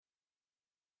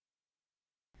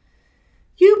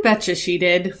You Betcha She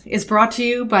Did is brought to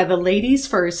you by the Ladies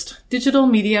First Digital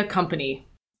Media Company,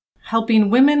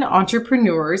 helping women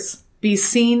entrepreneurs be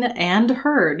seen and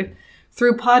heard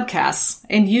through podcasts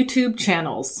and YouTube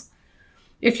channels.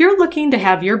 If you're looking to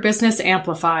have your business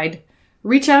amplified,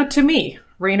 reach out to me,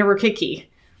 Raina Rakicki.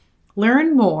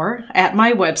 Learn more at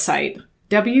my website,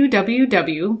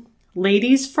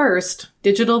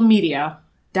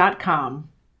 www.ladiesfirstdigitalmedia.com.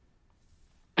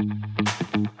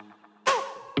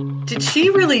 Did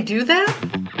she really do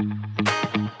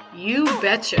that? You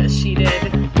betcha she did.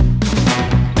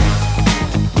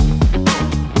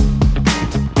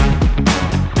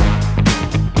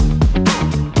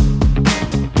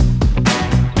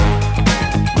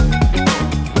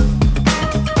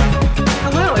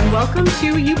 Welcome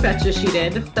to You Betcha She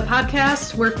Did, the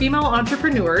podcast where female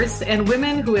entrepreneurs and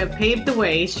women who have paved the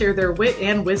way share their wit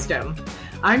and wisdom.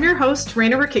 I'm your host,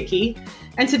 Raina Rakicki,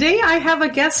 and today I have a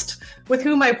guest with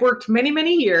whom I've worked many,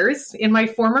 many years in my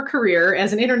former career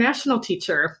as an international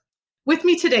teacher. With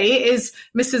me today is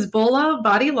Mrs. Bola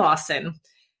Badi Lawson.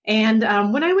 And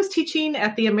when I was teaching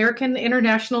at the American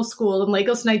International School in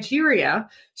Lagos, Nigeria,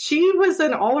 she was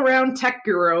an all-around tech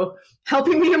guru,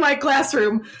 helping me in my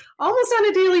classroom almost on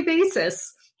a daily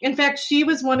basis. In fact, she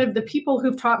was one of the people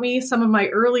who've taught me some of my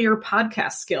earlier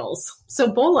podcast skills.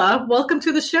 So Bola, welcome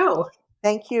to the show.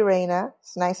 Thank you, Raina.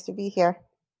 It's nice to be here.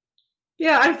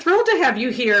 Yeah, I'm thrilled to have you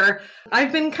here.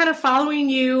 I've been kind of following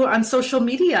you on social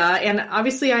media, and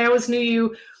obviously I always knew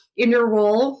you in your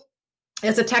role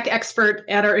as a tech expert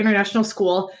at our international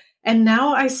school. And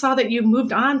now I saw that you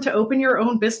moved on to open your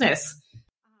own business.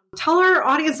 Tell our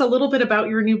audience a little bit about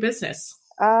your new business.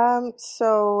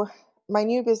 So my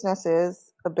new business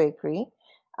is a bakery.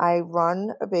 I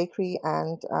run a bakery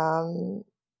and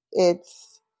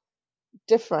it's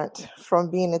different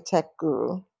from being a tech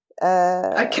guru.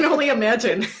 I can only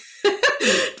imagine.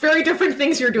 Very different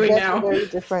things you're doing now. Very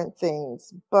different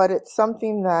things. But it's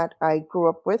something that I grew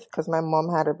up with because my mom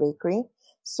had a bakery.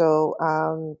 So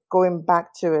going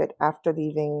back to it after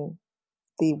leaving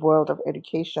the world of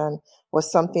education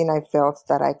was something I felt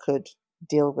that I could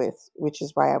deal with, which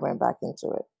is why I went back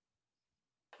into it.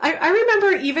 I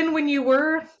remember even when you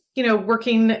were,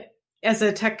 working as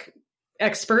a tech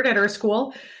expert at our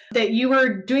school, that you were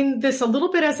doing this a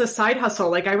little bit as a side hustle.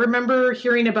 Like I remember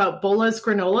hearing about Bola's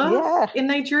Granola in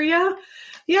Nigeria.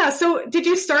 Yeah. So did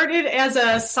you start it as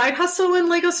a side hustle in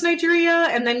Lagos, Nigeria?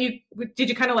 And then did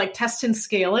you kind of like test and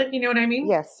scale it? You know what I mean?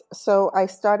 Yes. So I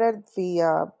started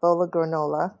the Bola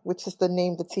Granola, which is the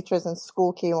name the teachers in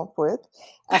school came up with,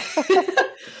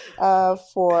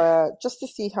 for just to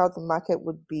see how the market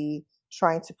would be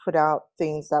trying to put out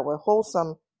things that were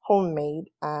wholesome, homemade,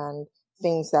 and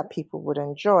things that people would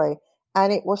enjoy.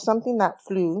 And it was something that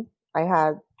flew. I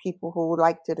had people who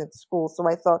liked it in school. So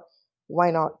I thought,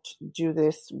 why not do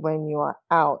this when you are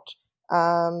out?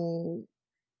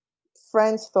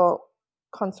 Friends thought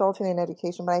consulting in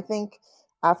education, but I think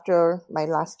after my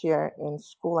last year in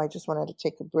school, I just wanted to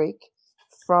take a break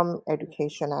from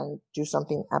education and do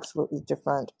something absolutely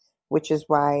different, which is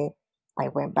why I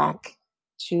went back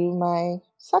to my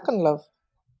second love,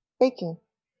 baking.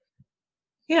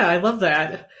 Yeah, I love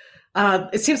that.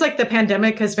 It seems like the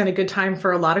pandemic has been a good time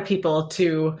for a lot of people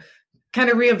to kind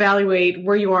of reevaluate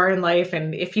where you are in life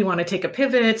and if you want to take a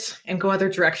pivot and go other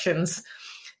directions.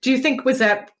 Do you think was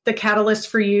that the catalyst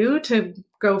for you to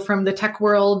go from the tech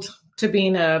world to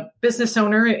being a business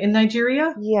owner in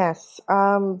Nigeria? Yes.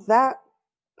 That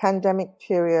pandemic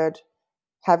period,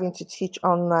 having to teach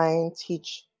online,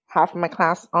 teach half my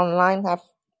class online, half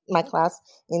my class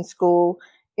in school,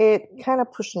 it kind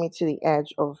of pushed me to the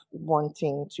edge of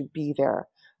wanting to be there.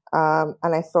 And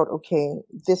I thought, okay,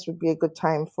 this would be a good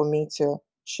time for me to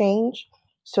change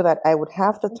so that I would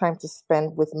have the time to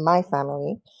spend with my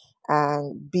family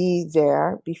and be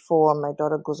there before my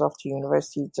daughter goes off to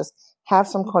university, just have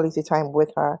some quality time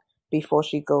with her before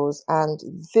she goes. And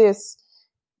this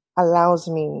allows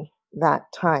me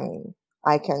that time.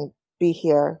 I can be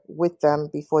here with them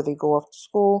before they go off to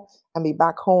school and be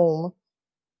back home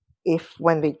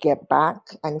when they get back,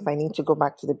 and if I need to go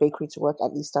back to the bakery to work,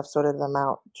 at least I've sorted them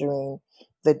out during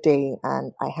the day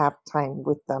and I have time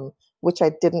with them, which I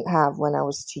didn't have when I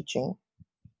was teaching.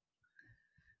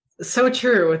 So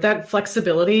true. That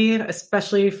flexibility,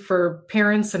 especially for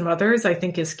parents and mothers, I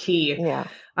think is key. Yeah.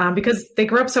 Because they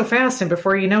grow up so fast and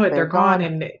before you know it, they're gone.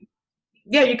 And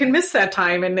yeah, you can miss that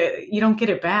time and you don't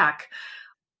get it back.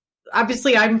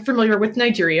 Obviously, I'm familiar with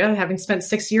Nigeria, having spent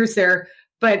 6 years there,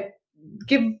 but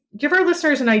give our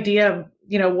listeners an idea of,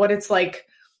 what it's like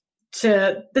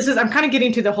I'm kind of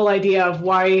getting to the whole idea of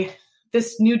why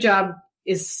this new job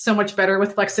is so much better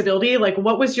with flexibility. Like,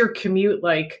 what was your commute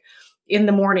like in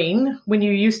the morning when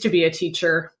you used to be a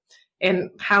teacher,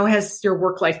 and how has your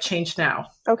work life changed now?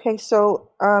 Okay, so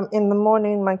in the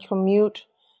morning, my commute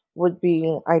would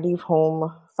be I leave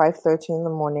home 5:30 in the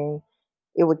morning.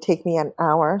 It would take me an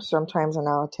hour, sometimes an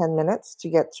hour, 10 minutes to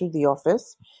get to the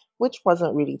office, which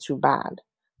wasn't really too bad.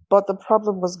 But the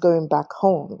problem was going back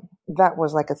home. That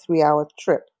was like a 3 hour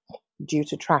trip due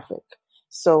to traffic.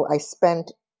 So I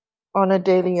spent on a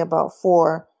daily about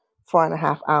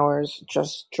 4.5 hours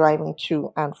just driving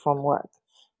to and from work,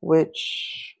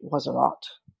 which was a lot.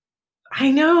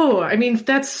 I know. I mean,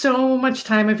 that's so much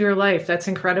time of your life. That's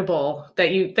incredible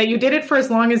that you did it for as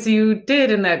long as you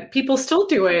did and that people still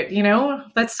do it, you know?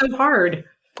 That's so hard.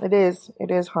 It is. It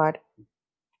is hard.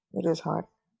 It is hard.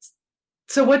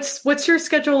 So what's your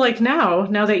schedule like now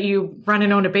that you run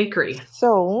and own a bakery?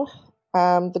 So,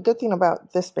 the good thing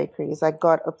about this bakery is I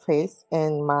got a place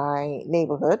in my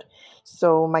neighborhood.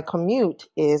 So my commute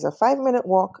is a 5-minute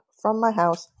walk from my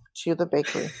house to the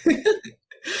bakery.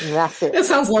 And that's it. It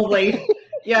sounds lovely.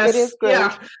 Yes. It is great.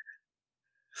 Yeah.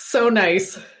 So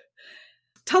nice.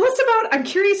 Tell us about, I'm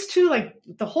curious too, like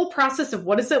the whole process of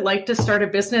what is it like to start a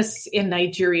business in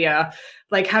Nigeria?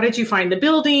 Like, how did you find the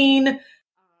building?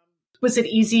 Was it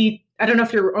easy? I don't know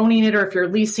if you're owning it or if you're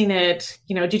leasing it.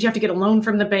 You know, did you have to get a loan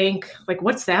from the bank? Like,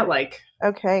 what's that like?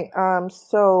 Okay.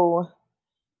 So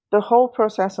the whole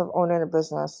process of owning a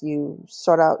business, you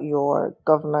sort out your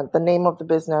government, the name of the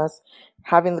business,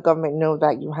 having the government know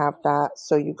that you have that.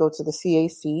 So you go to the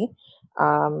CAC,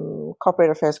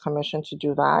 Corporate Affairs Commission, to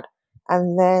do that.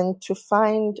 And then to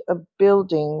find a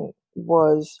building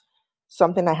was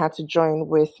something I had to join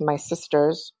with my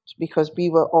sisters because we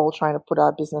were all trying to put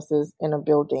our businesses in a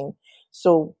building.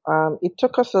 So it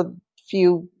took us a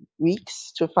few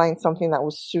weeks to find something that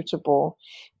was suitable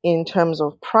in terms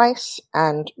of price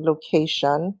and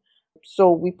location.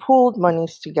 So we pooled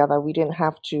monies together. We didn't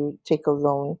have to take a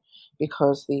loan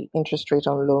because the interest rate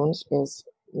on loans is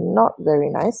not very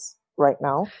nice right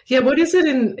now. Yeah, what is it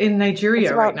in Nigeria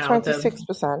It's right about now?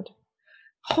 26%.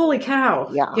 Holy cow.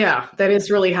 Yeah. Yeah, that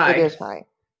is really high. It is high.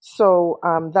 So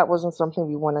that wasn't something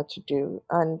we wanted to do.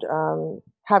 And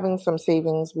having some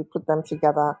savings, we put them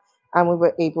together and we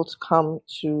were able to come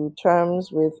to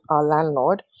terms with our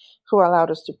landlord who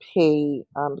allowed us to pay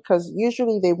because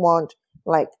usually they want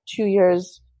like 2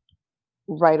 years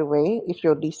right away if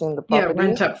you're leasing the property. Yeah,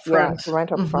 rent up front. Yeah,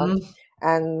 rent up front.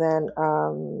 And then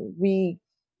we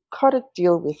cut a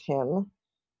deal with him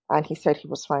and he said he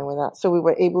was fine with that. So we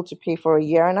were able to pay for 1.5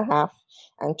 years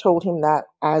and told him that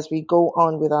as we go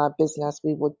on with our business,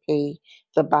 we would pay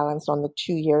the balance on the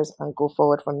 2 years and go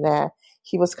forward from there.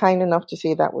 He was kind enough to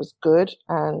say that was good.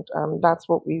 And that's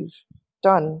what we've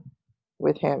done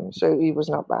with him. So it was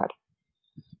not bad.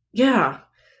 Yeah,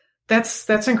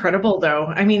 that's incredible though.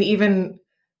 I mean,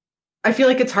 I feel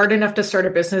like it's hard enough to start a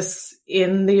business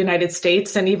in the United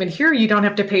States. And even here, you don't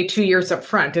have to pay 2 years up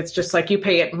front. It's just like you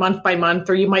pay it month by month,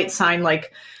 or you might sign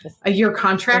like a year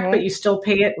contract, but you still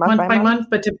pay it month by month.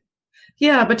 But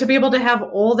to be able to have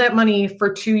all that money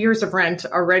for 2 years of rent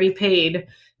already paid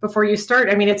before you start.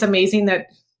 I mean, it's amazing that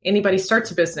anybody starts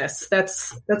a business.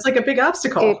 That's like a big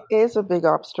obstacle. It is a big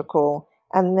obstacle.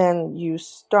 And then you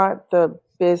start the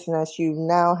business, you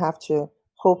now have to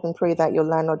hope and pray that your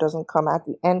landlord doesn't come at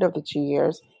the end of the 2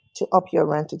 years to up your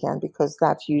rent again, because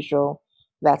that's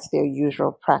their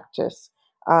usual practice.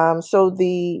 So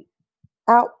the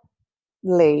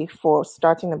outlay for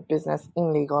starting a business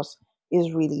in Lagos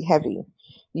is really heavy.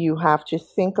 You have to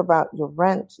think about your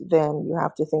rent, then you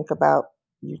have to think about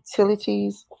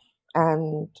utilities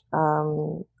and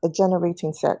a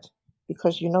generating set,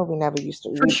 because we never used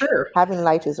to. For sure. Having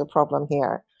light is a problem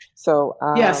here. So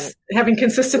yes, having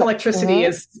consistent electricity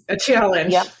is a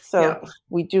challenge. Yeah, so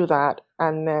we do that.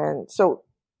 And then, so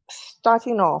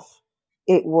starting off,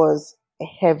 it was a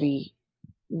heavy,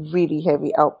 really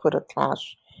heavy output of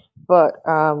cash. But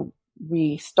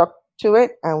we stuck to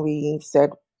it and we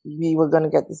said we were going to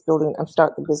get this building and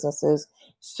start the businesses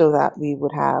so that we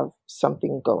would have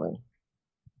something going.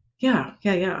 Yeah.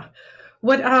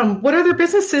 What other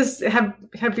businesses have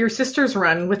your sisters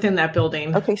run within that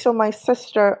building? Okay, so my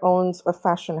sister owns a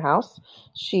fashion house.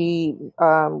 She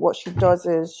what she does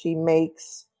is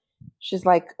she's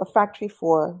like a factory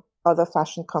for other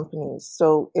fashion companies.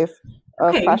 So if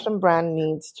a fashion brand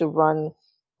needs to run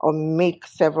or make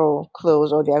several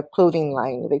clothes or their clothing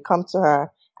line, they come to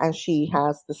her and she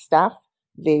has the staff.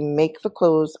 They make the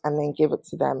clothes and then give it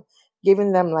to them,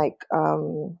 giving them like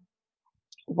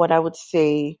what I would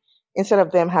say, instead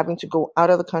of them having to go out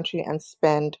of the country and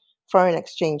spend foreign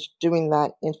exchange doing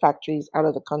that in factories out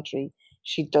of the country,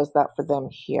 she does that for them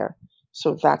here.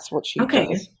 So that's what she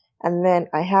does. And then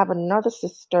I have another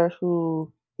sister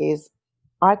who is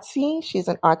artsy. She's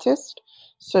an artist.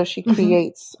 So she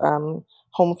creates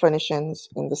home furnishings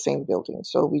in the same building.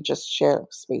 So we just share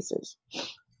spaces.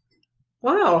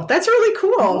 Wow, that's really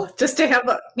cool. Just to have,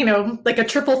 like a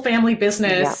triple family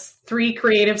business, 3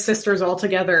 creative sisters all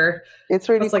together. It's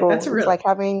really cool. It's like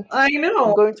having,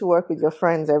 going to work with your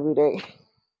friends every day.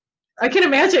 I can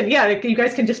imagine. Yeah, you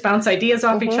guys can just bounce ideas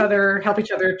off each other, help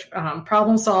each other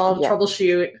problem solve,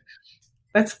 troubleshoot.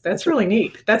 That's really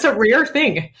neat. That's a rare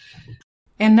thing.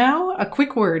 And now a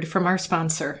quick word from our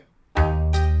sponsor.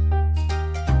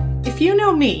 If you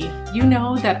know me, you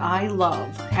know that I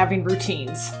love having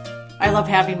routines. I love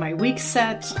having my week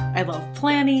set. I love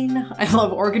planning. I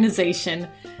love organization.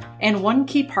 And one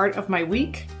key part of my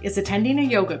week is attending a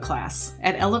yoga class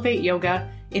at Elevate Yoga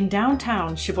in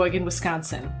downtown Sheboygan,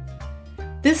 Wisconsin.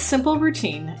 This simple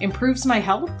routine improves my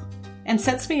health and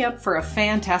sets me up for a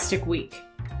fantastic week.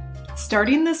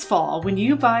 Starting this fall, when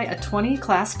you buy a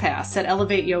 20-class pass at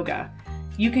Elevate Yoga,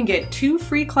 you can get 2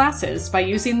 free classes by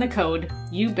using the code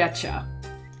YouBetcha.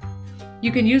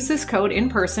 You can use this code in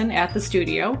person at the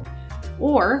studio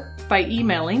or by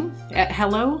emailing at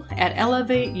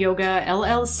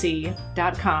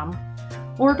hello@elevateyogallc.com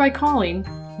or by calling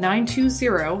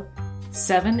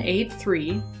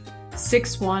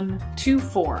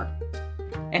 920-783-6124.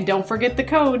 And don't forget the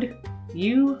code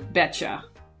YouBetcha.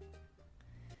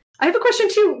 I have a question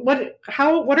too.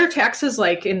 What are taxes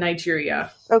like in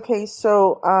Nigeria? Okay,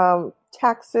 so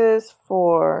taxes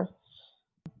for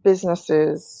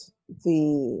businesses,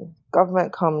 the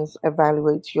government comes,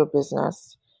 evaluates your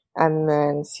business, and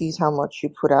then sees how much you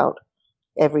put out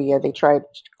every year. They try to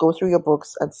go through your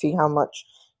books and see how much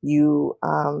you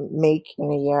make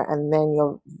in a year, and then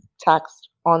you're taxed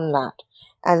on that.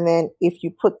 And then if you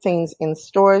put things in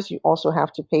stores, you also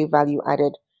have to pay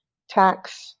value-added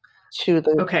tax to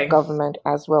the government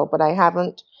as well. But I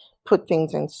haven't put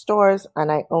things in stores,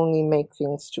 and I only make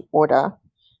things to order.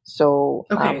 So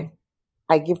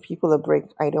I give people a break.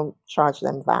 I don't charge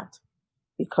them VAT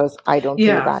because I don't do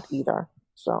that either.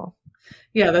 So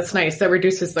yeah, that's nice. That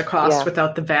reduces the cost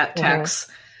without the VAT tax.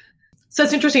 So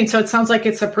it's interesting. So it sounds like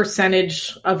it's a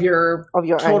percentage of your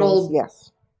total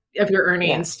earnings, of your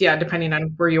earnings. Yeah, depending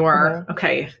on where you are.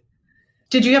 Okay.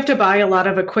 Did you have to buy a lot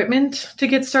of equipment to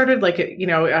get started, like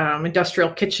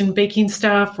industrial kitchen baking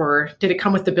stuff, or did it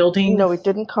come with the building? No, it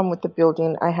didn't come with the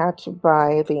building. I had to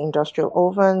buy the industrial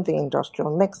oven, the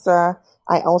industrial mixer.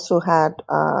 I also had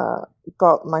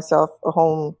got myself a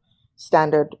home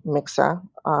standard mixer,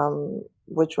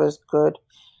 which was good.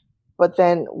 But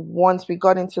then once we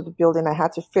got into the building, I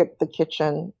had to fit the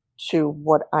kitchen to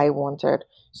what I wanted.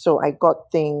 So I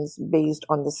got things based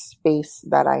on the space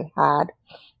that I had.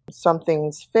 Some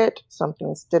things fit, some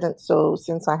things didn't. So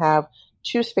since I have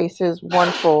 2 spaces,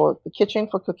 one for the kitchen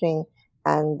for cooking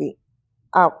and the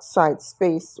outside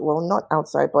space, well, not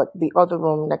outside, but the other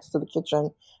room next to the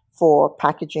kitchen for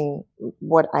packaging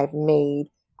what I've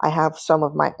made, I have some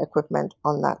of my equipment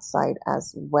on that side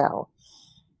as well.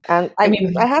 And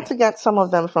I had to get some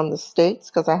of them from the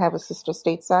States because I have a sister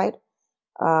stateside.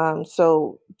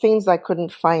 So things I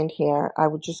couldn't find here, I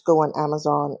would just go on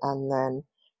Amazon and then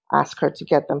ask her to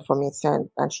get them for me,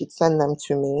 and she'd send them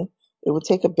to me. It would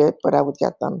take a bit, but I would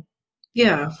get them.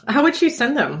 Yeah. How would she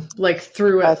send them? Like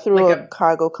through a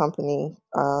cargo company.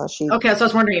 So I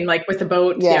was wondering, like with the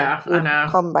boat, on a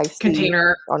come by sea,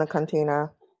 container. On a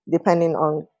container, depending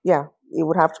on, it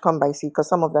would have to come by sea because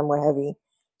some of them were heavy.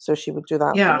 So she would do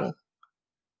that for me.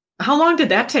 How long did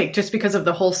that take? Just because of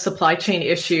the whole supply chain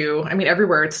issue? I mean,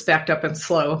 everywhere it's backed up and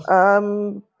slow.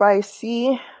 By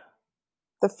sea,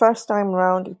 the first time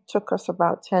round, it took us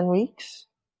about 10 weeks.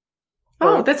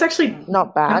 Oh, that's actually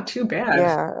not bad. Not too bad.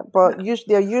 Yeah, but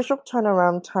their usual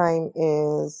turnaround time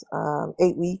is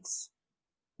 8 weeks,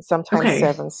 sometimes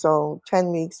 7. So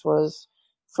 10 weeks was,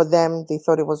 for them, they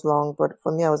thought it was long. But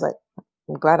for me, I was like,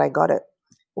 I'm glad I got it.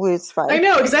 Well, it's fine. I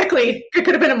know, exactly. It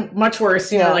could have been much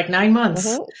worse, like 9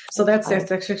 months. So that's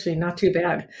actually not too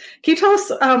bad. Can you tell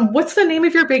us, what's the name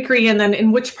of your bakery, and then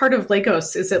in which part of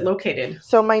Lagos is it located?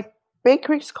 So my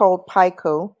bakery is called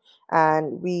Pico,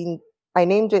 and I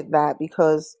named it that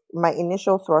because my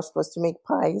initial thrust was to make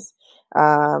pies,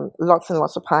 lots and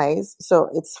lots of pies. So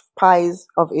it's Pies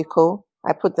of Iko.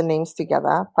 I put the names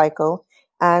together, Pico,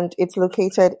 and it's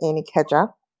located in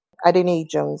Ikeja. Adeniyi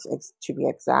Jones, to be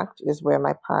exact, is where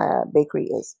my bakery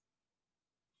is.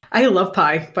 I love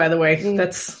pie, by the way.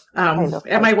 That's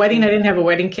at my wedding. I didn't have a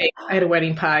wedding cake. I had a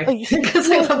wedding pie because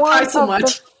I love pie so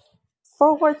much.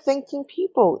 Forward-thinking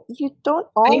people, you don't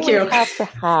always have to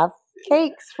have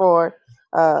cakes for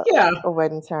Yeah, a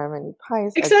wedding ceremony.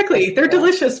 Pies are exactly. just the They're best.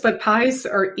 delicious, but pies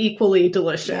are equally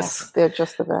delicious. Yes, they're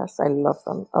just the best. I love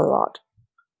them a lot.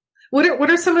 What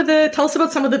are some of the, tell us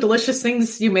about some of the delicious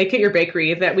things you make at your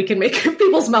bakery that we can make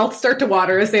people's mouths start to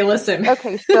water as they listen?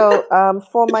 Okay, so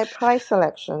for my pie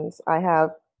selections, I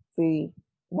have the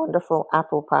wonderful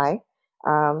apple pie.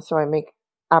 So I make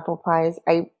apple pies.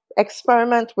 I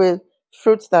experiment with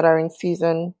fruits that are in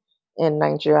season in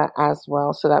Nigeria as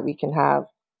well, so that we can have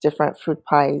different fruit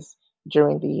pies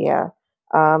during the year.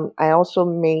 I also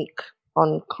make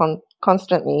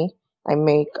constantly. I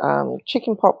make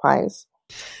chicken pot pies.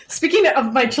 Speaking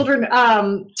of my children,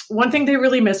 one thing they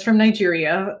really miss from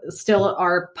Nigeria still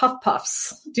are puff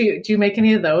puffs. Do you make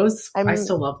any of those? I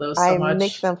still love those so much. I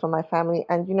make them for my family,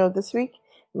 and this week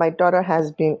my daughter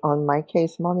has been on my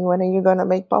case. Mommy, when are you gonna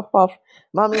make puff puff?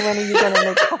 Mommy, when are you gonna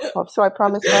make puff puff? So I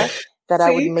promised her that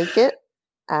I would make it,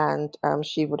 and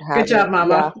she would have. Good job, it.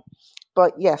 Mama. Yeah.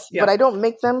 But yes, but I don't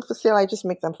make them for sale. I just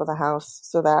make them for the house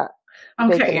so that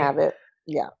they can have it.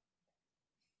 Yeah.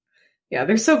 Yeah,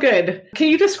 they're so good. Can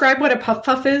you describe what a puff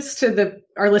puff is to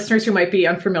our listeners who might be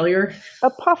unfamiliar? A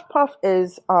puff puff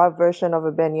is our version of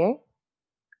a beignet.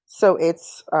 So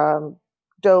it's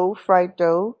fried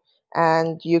dough,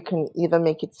 and you can either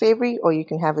make it savory or you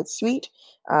can have it sweet.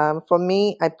 For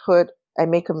me, I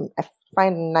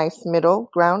find a nice middle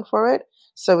ground for it.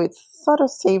 So it's sort of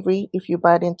savory if you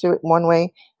bite into it one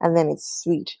way, and then it's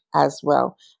sweet as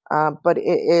well. But it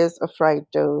is a fried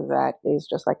dough that is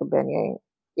just like a beignet.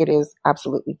 It is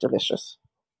absolutely delicious.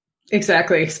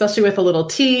 Exactly, especially with a little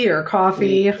tea or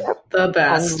coffee. Yep. The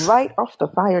best. And right off the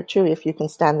fire too, if you can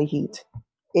stand the heat.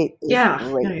 It is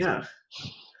great. Yeah.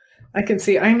 I can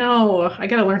see. I know. I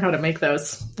got to learn how to make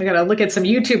those. I got to look at some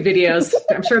YouTube videos.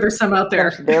 I'm sure there's some out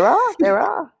there. There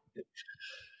are.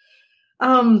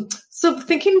 So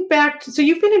thinking back, so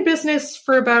you've been in business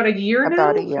for about a year now?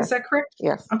 About a year. Is that correct?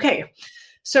 Yes. Okay.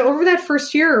 So over that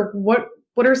first year, what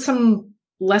are some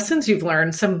lessons you've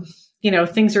learned? Some,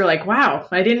 things you're like, wow,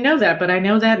 I didn't know that, but I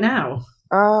know that now.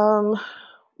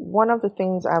 One of the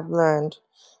things I've learned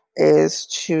is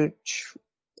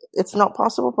it's not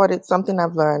possible, but it's something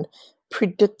I've learned,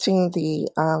 predicting the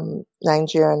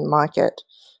Nigerian market,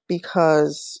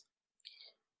 because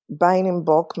buying in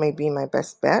bulk may be my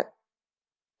best bet.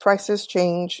 Prices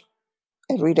change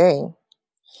every day.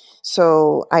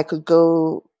 So I could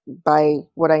go buy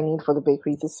what I need for the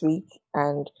bakery this week,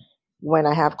 and when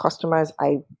I have customers,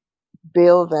 I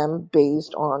bill them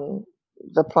based on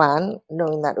the plan,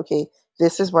 knowing that, okay,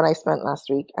 this is what I spent last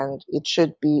week and it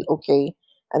should be okay.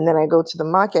 And then I go to the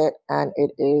market and it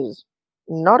is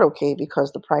not okay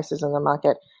because the prices in the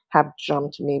market have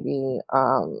jumped maybe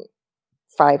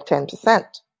 5-10%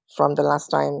 from the last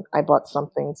time I bought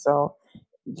something. So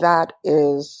that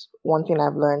is one thing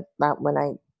I've learned, that when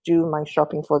I do my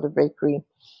shopping for the bakery,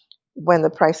 when the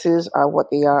prices are what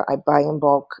they are, I buy in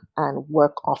bulk and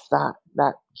work off that.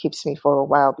 That keeps me for a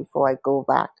while before I go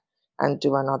back and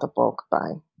do another bulk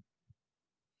buy.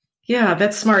 Yeah,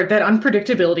 that's smart. That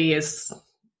unpredictability is,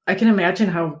 I can imagine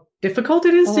how difficult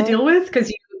it is to deal with,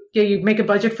 because you make a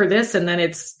budget for this and then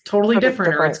it's totally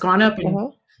different, or it's gone up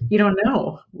and you don't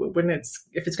know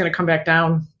if it's going to come back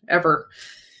down ever.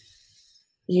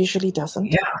 Usually doesn't.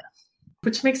 Yeah.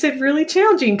 Which makes it really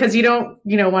challenging, because you don't,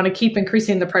 want to keep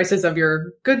increasing the prices of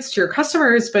your goods to your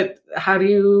customers, but how do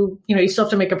you still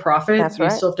have to make a profit. That's right.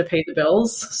 You still have to pay the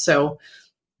bills. So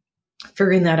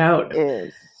figuring that out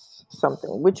is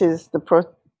something, which is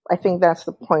I think that's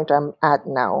the point I'm at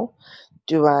now.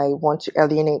 Do I want to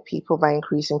alienate people by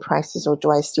increasing prices, or do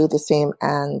I stay the same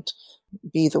and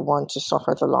be the one to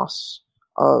suffer the loss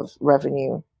of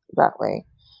revenue that way?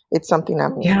 It's something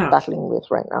I'm battling with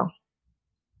right now.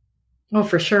 Oh,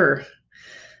 for sure.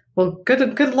 Well,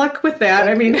 good luck with that.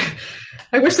 I mean,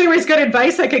 I wish there was good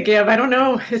advice I could give. I don't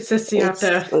know. It's just you have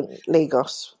to.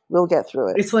 Lagos. We'll get through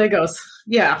it. It's Lagos.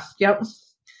 Yeah. Yep.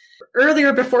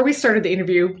 Earlier, before we started the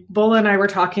interview, Bola and I were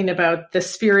talking about the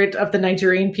spirit of the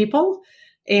Nigerian people.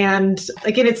 And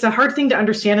again, it's a hard thing to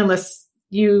understand unless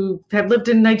you have lived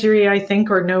in Nigeria, I think,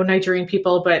 or know Nigerian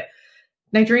people. But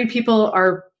Nigerian people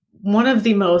are one of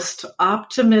the most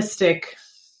optimistic,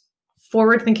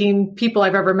 forward-thinking people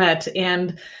I've ever met,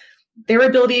 and their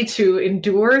ability to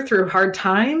endure through hard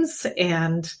times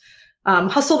and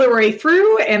hustle their way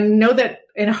through and know that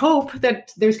and hope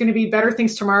that there's going to be better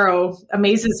things tomorrow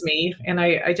amazes me. And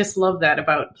I just love that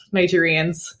about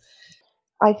Nigerians.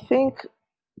 I think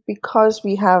because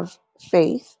we have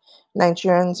faith,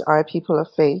 Nigerians are a people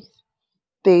of faith.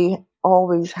 They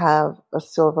always have a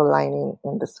silver lining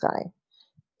in the sky.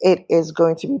 it is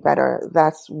going to be better.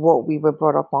 That's what we were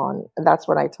brought up on. And that's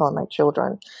what I tell my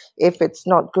children. If it's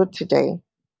not good today,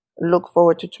 look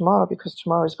forward to tomorrow, because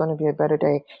tomorrow is going to be a better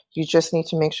day. You just need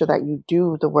to make sure that you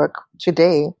do the work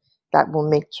today that will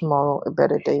make tomorrow a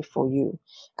better day for you.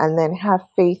 And then have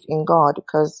faith in God,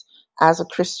 because as a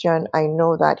Christian, I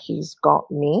know that He's got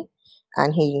me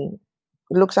and He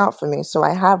looks out for me. So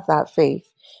I have that faith,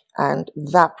 and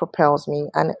that propels me.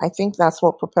 And I think that's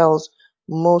what propels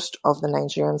most of the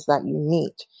Nigerians that you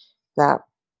meet, that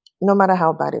no matter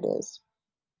how bad it is,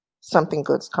 something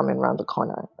good's coming around the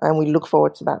corner. And we look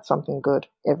forward to that something good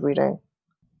every day.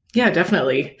 Yeah,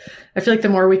 definitely. I feel like the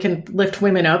more we can lift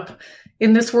women up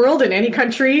in this world, in any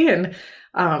country, and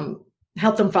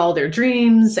help them follow their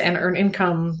dreams and earn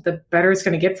income, the better it's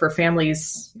going to get for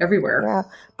families everywhere. Yeah,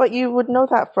 but you would know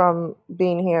that from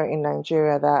being here in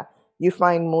Nigeria, that you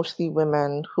find mostly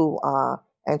women who are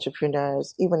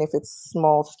entrepreneurs, even if it's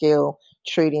small scale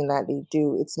trading that they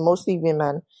do. It's mostly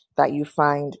women that you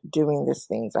find doing these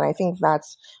things. And I think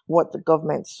that's what the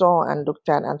government saw and looked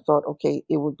at and thought, okay,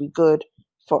 it would be good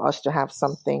for us to have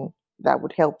something that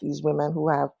would help these women who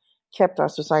have kept our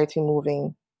society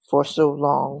moving for so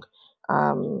long.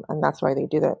 And that's why they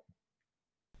did it.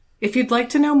 If you'd like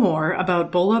to know more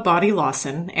about Bola Body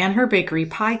Lawson and her bakery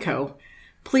Pieco,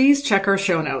 please check our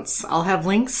show notes. I'll have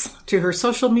links to her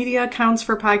social media accounts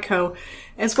for Pieco,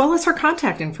 as well as her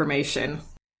contact information.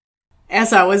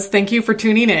 As always, thank you for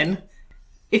tuning in.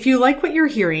 If you like what you're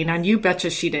hearing on You Betcha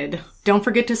She Did, don't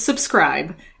forget to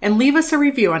subscribe and leave us a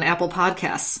review on Apple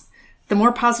Podcasts. The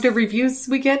more positive reviews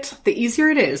we get, the easier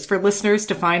it is for listeners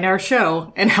to find our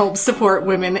show and help support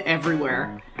women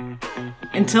everywhere.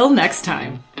 Until next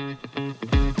time.